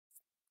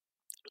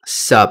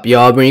Sup,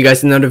 y'all? Bring you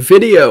guys another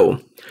video.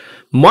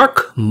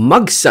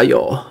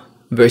 Magsayo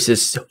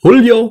versus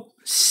Julio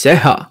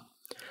Ceja.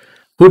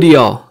 Who do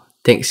y'all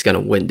think is gonna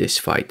win this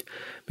fight?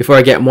 Before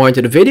I get more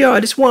into the video, I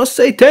just want to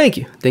say thank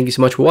you. Thank you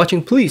so much for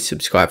watching. Please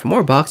subscribe for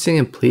more boxing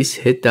and please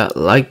hit that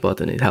like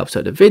button. It helps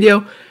out the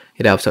video.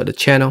 It helps out the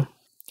channel.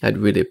 I'd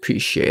really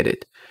appreciate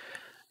it.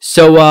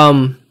 So,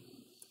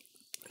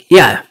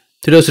 yeah.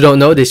 To those who don't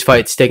know, this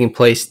fight is taking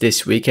place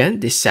this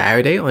weekend, this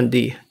Saturday on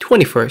the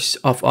 21st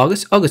of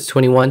August, August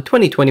 21,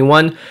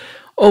 2021,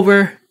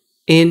 over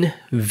in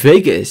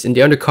Vegas in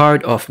the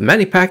undercard of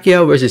Manny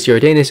Pacquiao versus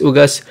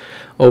Ugas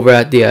over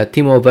at the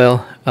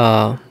T-Mobile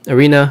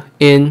Arena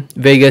in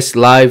Vegas,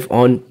 live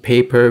on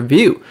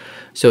pay-per-view.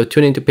 So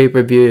tune into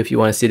pay-per-view if you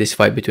want to see this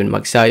fight between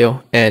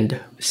Magsayo and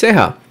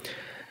Ceja.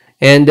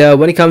 And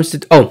when it comes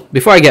to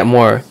before I get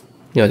more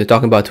to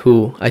talking about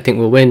who I think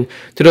will win.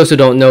 To those who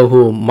don't know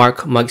who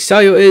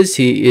Magsayo is,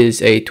 he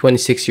is a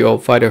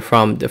 26-year-old fighter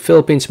from the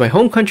Philippines, my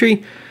home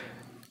country.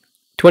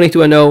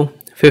 22-0,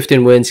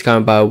 15 wins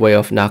coming by way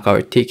of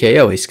knockout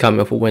TKO. He's coming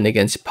off a win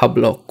against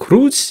Pablo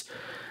Cruz.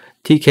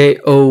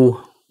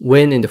 TKO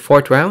win in the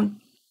 4th round.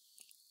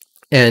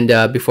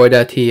 And before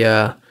that, he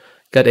got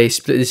a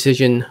split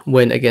decision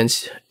win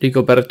against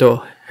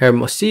Rigoberto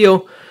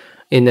Hermosillo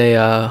in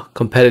a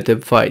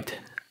competitive fight.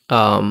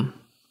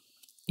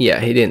 Yeah,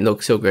 he didn't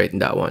look so great in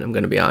that one, I'm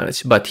going to be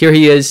honest. But here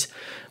he is,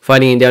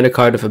 fighting in the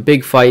undercard of a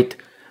big fight,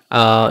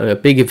 a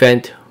big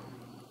event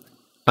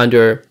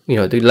under,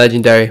 the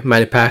legendary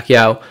Manny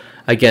Pacquiao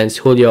against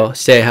Julio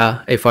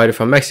Ceja, a fighter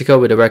from Mexico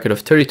with a record of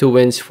 32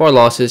 wins, 4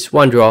 losses,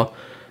 1 draw,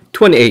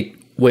 28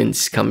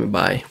 wins coming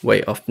by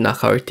way of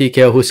knockout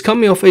TKO, who's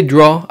coming off a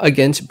draw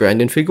against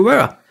Brandon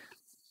Figueroa.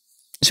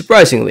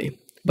 Surprisingly.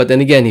 But then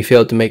again, he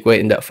failed to make weight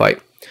in that fight.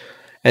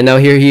 And now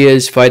here he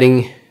is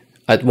fighting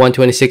at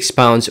 126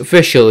 pounds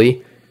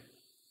officially,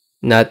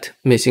 not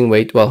missing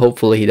weight. Well,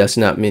 hopefully he does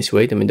not miss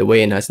weight. I mean, the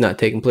weigh-in has not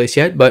taken place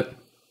yet, but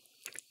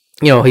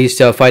he's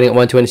fighting at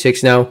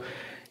 126 now.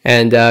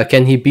 And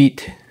can he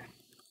beat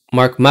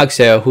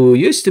Magsayo, who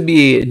used to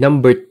be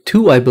number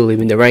 2, I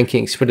believe, in the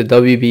rankings for the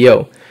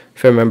WBO,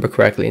 if I remember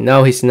correctly?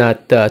 Now he's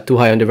not too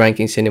high on the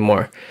rankings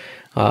anymore,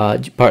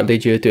 partly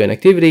due to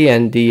inactivity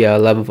and the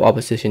level of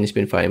opposition he's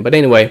been fighting. But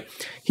anyway,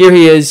 here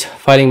he is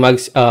fighting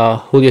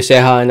Julio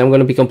Ceja, and I'm going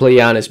to be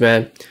completely honest,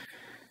 man.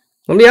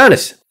 I'm going to be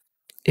honest.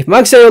 If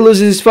Magsayo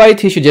loses this fight,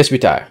 he should just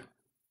retire.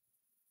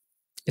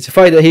 It's a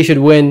fight that he should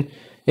win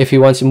if he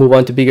wants to move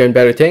on to bigger and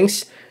better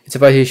things. It's a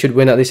fight he should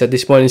win at least at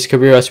this point in his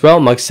career as well.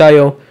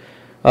 Magsayo,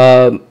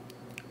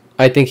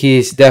 I think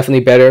he's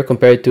definitely better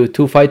compared to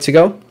 2 fights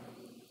ago.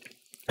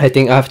 I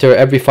think after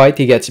every fight,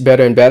 he gets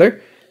better and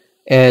better.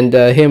 And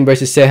him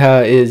versus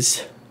Ceja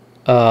is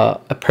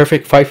a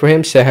perfect fight for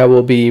him. Ceja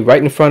will be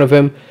right in front of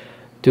him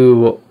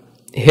to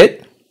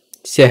hit.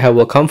 Ceja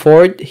will come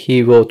forward.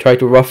 He will try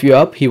to rough you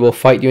up. He will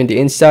fight you in the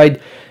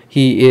inside.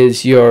 He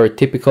is your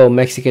typical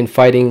Mexican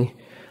fighter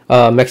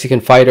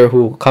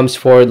who comes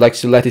forward,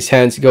 likes to let his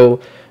hands go,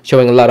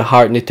 showing a lot of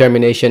heart and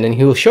determination. And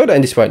he will show that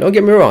in this fight. Don't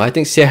get me wrong. I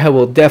think Ceja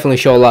will definitely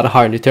show a lot of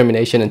heart and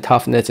determination and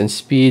toughness and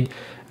speed.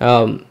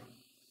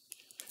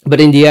 But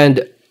in the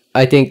end,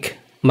 I think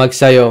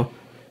Magsayo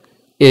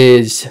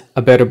is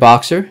a better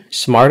boxer,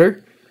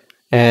 smarter,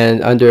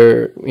 and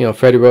under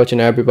Freddie Roach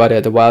and everybody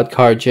at the Wild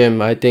Card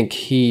Gym, I think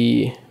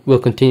he will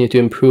continue to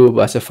improve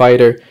as a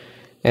fighter,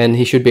 and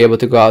he should be able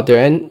to go out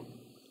there and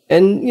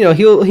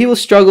he will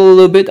struggle a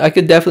little bit. I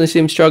could definitely see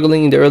him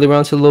struggling in the early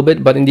rounds a little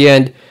bit, but in the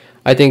end,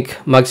 I think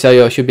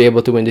Magsayo should be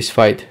able to win this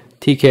fight.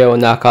 TKO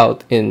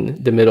knockout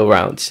in the middle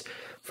rounds,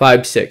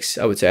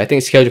 5-6, I would say. I think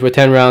it's scheduled for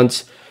 10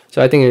 rounds.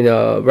 So I think in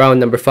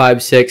round number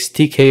 5-6,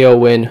 TKO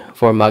win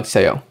for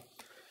Magsayo.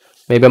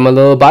 Maybe I'm a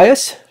little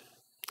biased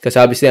because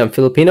obviously I'm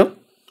Filipino.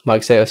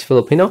 Magsayo is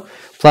Filipino.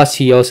 Plus,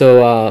 he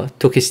also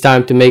took his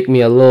time to make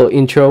me a little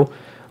intro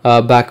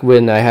back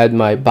when I had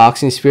my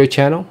Boxing Sphere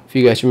channel. If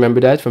you guys remember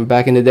that from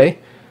back in the day.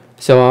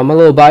 So I'm a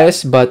little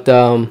biased, but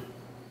I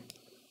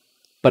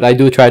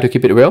do try to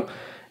keep it real.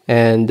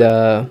 And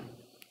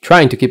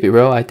trying to keep it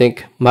real, I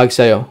think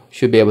Magsayo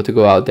should be able to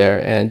go out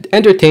there and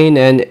entertain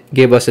and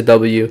give us a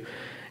W.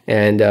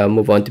 And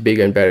move on to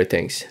bigger and better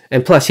things.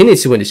 And plus, he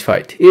needs to win this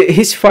fight.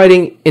 He's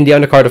fighting in the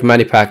undercard of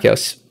Manny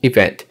Pacquiao's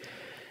event.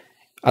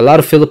 A lot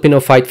of Filipino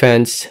fight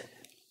fans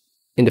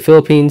in the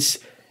Philippines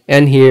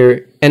and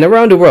here and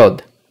around the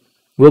world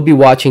will be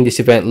watching this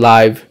event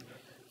live.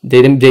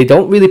 They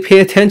don't really pay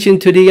attention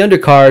to the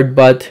undercard,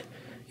 but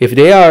if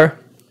they are,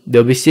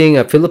 they'll be seeing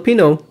a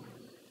Filipino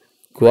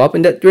go up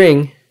in that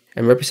ring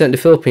and represent the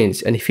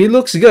Philippines. And if he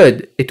looks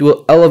good, it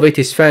will elevate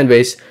his fan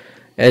base,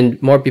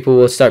 and more people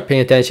will start paying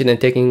attention and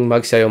taking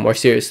Magsayo more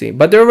seriously.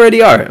 But there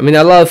already are. I mean,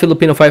 a lot of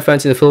Filipino fight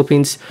fans in the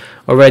Philippines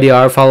already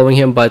are following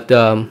him. But,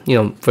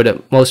 for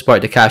the most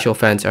part, the casual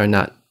fans are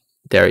not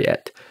there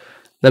yet.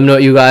 Let me know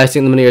what you guys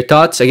think. Let me know your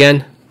thoughts.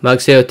 Again,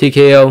 Magsayo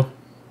TKO.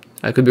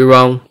 I could be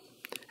wrong.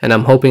 And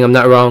I'm hoping I'm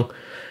not wrong.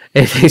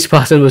 Anything's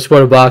possible with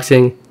sport of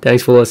boxing.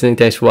 Thanks for listening.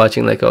 Thanks for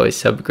watching. Like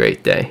always, have a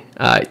great day.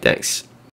 Alright, thanks.